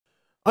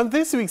On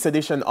this week's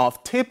edition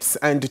of Tips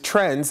and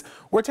Trends,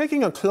 we're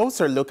taking a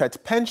closer look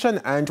at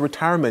pension and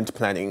retirement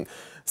planning.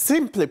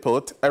 Simply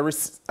put,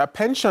 a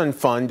pension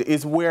fund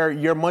is where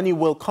your money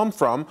will come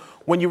from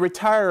when you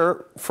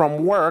retire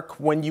from work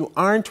when you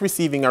aren't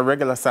receiving a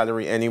regular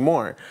salary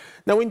anymore.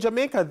 Now in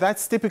Jamaica,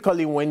 that's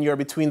typically when you're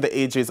between the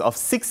ages of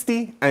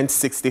 60 and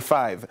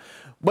 65.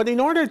 But in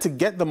order to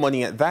get the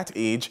money at that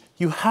age,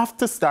 you have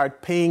to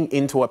start paying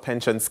into a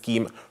pension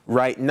scheme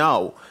right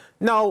now.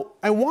 Now,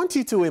 I want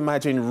you to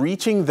imagine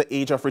reaching the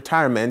age of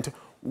retirement.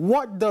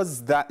 What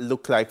does that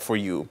look like for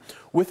you?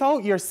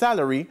 Without your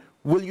salary,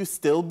 will you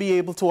still be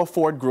able to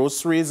afford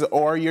groceries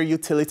or your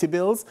utility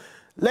bills?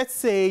 Let's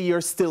say you're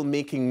still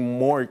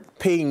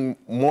paying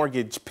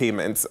mortgage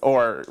payments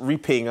or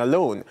repaying a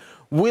loan.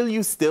 Will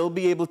you still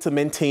be able to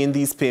maintain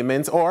these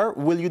payments, or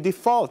will you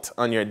default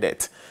on your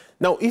debt?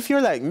 Now, if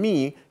you're like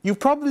me, you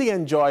probably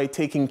enjoy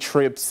taking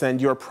trips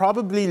and you're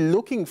probably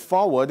looking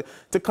forward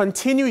to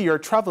continue your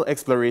travel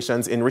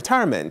explorations in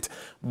retirement.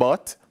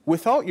 But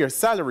without your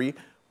salary,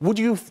 would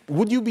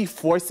you be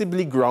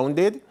forcibly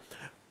grounded?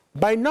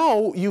 By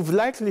now, you've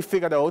likely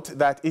figured out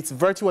that it's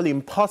virtually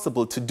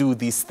impossible to do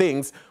these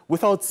things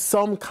without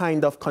some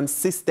kind of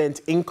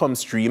consistent income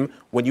stream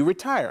when you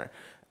retire.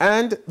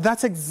 And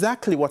that's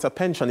exactly what a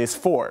pension is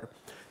for.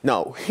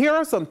 Now, here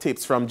are some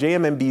tips from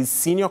JMMB's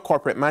Senior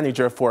Corporate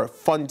Manager for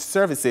Fund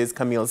Services,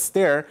 Camille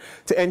Stair,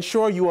 to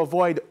ensure you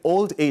avoid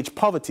old age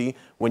poverty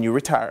when you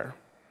retire.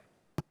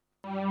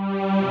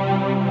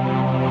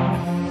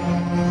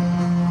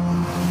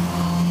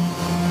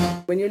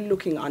 When you're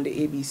looking on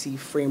the ABC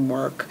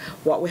framework,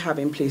 what we have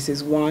in place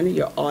is one,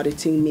 you're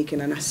auditing,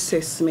 making an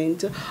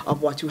assessment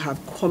of what you have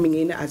coming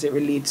in as it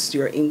relates to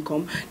your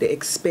income, the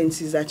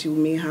expenses that you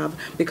may have,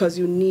 because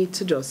you need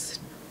to just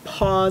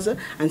pause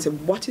and say,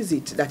 what is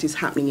it that is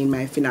happening in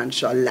my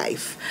financial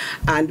life?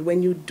 And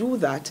when you do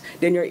that,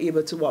 then you're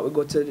able to we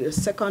go to the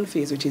second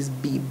phase, which is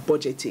B,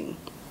 budgeting.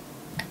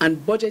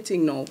 And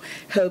budgeting now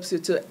helps you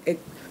to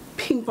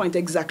pinpoint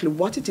exactly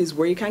what it is,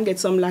 where you can get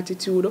some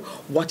latitude,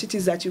 what it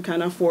is that you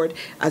can afford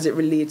as it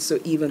relates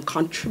to even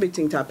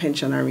contributing to a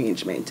pension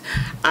arrangement.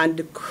 And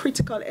the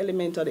critical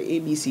element of the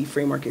ABC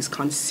framework is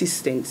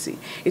consistency.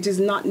 It is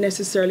not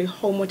necessarily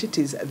how much it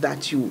is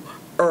that you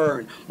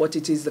earn, but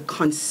it is the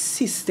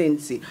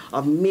consistency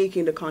of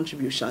making the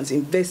contributions,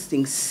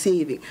 investing,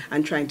 saving,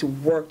 and trying to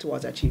work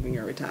towards achieving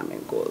your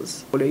retirement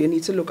goals. You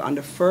need to look on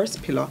the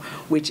first pillar,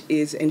 which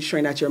is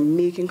ensuring that you're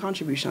making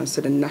contributions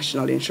to the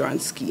National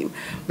Insurance Scheme,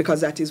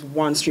 because that is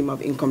one stream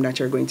of income that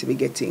you're going to be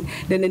getting.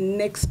 Then the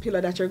next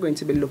pillar that you're going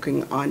to be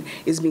looking on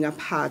is being a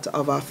part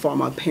of a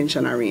formal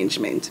pension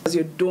arrangement. Because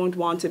you don't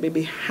want to be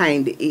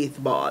behind the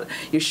eighth ball.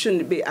 You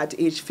shouldn't be at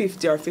age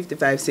 50 or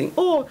 55 saying,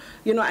 oh,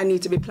 you know, I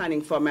need to be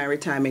planning for my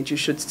retirement. You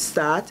should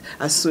start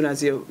as soon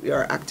as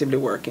you're actively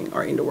working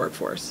or in the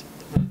workforce.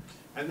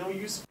 And now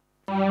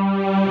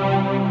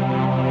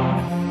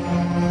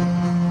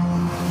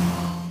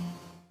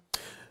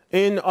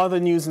In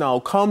other news now,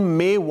 come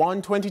May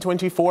 1,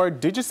 2024,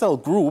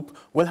 Digicel Group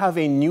will have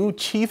a new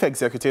Chief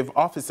Executive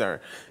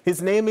Officer.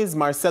 His name is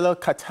Marcelo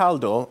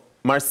Cataldo.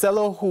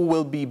 Marcelo, who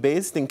will be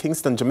based in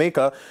Kingston,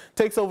 Jamaica,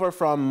 takes over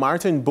from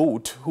Martin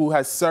Booth, who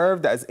has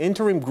served as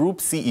interim group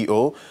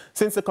CEO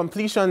since the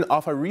completion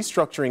of a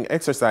restructuring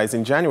exercise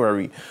in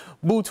January.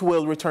 Booth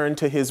will return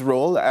to his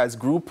role as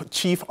Group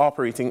Chief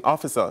Operating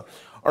Officer.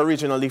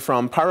 Originally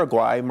from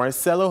Paraguay,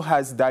 Marcelo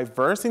has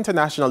diverse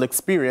international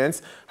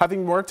experience,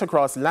 having worked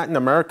across Latin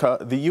America,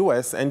 the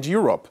US, and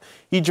Europe.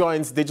 He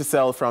joins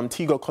Digicel from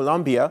Tigo,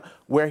 Colombia,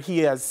 where he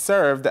has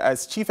served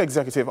as Chief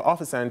Executive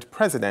Officer and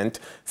President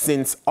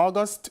since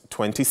August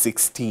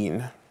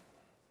 2016.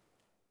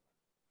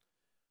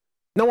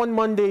 Now on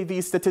Monday,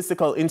 the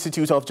Statistical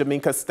Institute of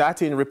Jamaica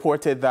Statin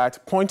reported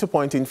that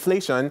point-to-point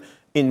inflation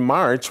in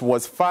March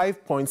was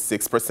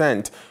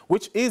 5.6%,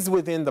 which is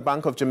within the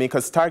Bank of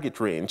Jamaica's target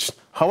range.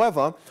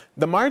 However,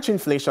 the March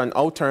inflation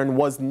outturn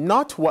was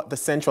not what the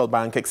central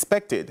bank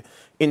expected.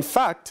 In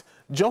fact,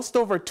 just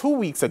over 2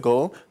 weeks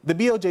ago, the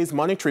BOJ's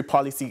Monetary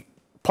Policy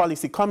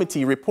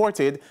Committee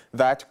reported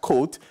that,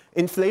 quote,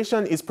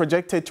 inflation is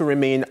projected to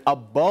remain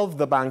above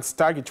the bank's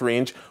target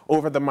range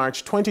over the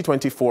March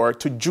 2024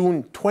 to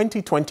June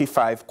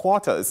 2025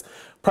 quarters,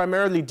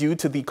 primarily due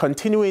to the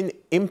continuing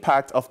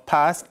impact of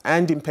past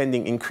and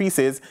impending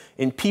increases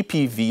in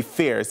PPV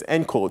fares,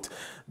 end quote.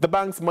 The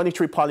bank's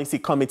Monetary Policy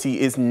Committee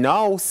is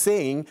now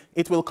saying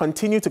it will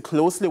continue to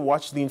closely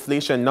watch the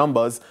inflation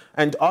numbers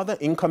and other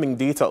incoming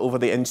data over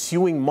the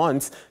ensuing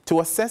months to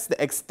assess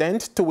the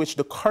extent to which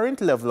the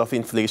current level of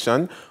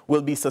inflation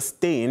will be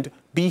sustained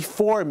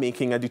before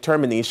making a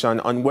determination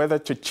on whether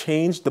to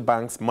change the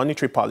bank's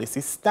monetary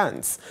policy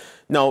stance.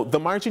 Now, the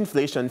March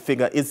inflation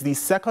figure is the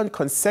second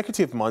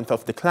consecutive month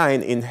of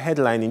decline in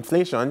headline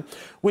inflation,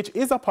 which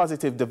is a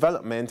positive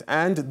development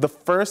and the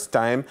first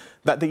time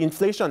that the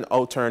inflation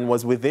outturn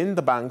was within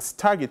the bank's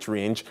target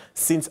range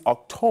since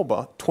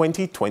October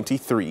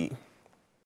 2023.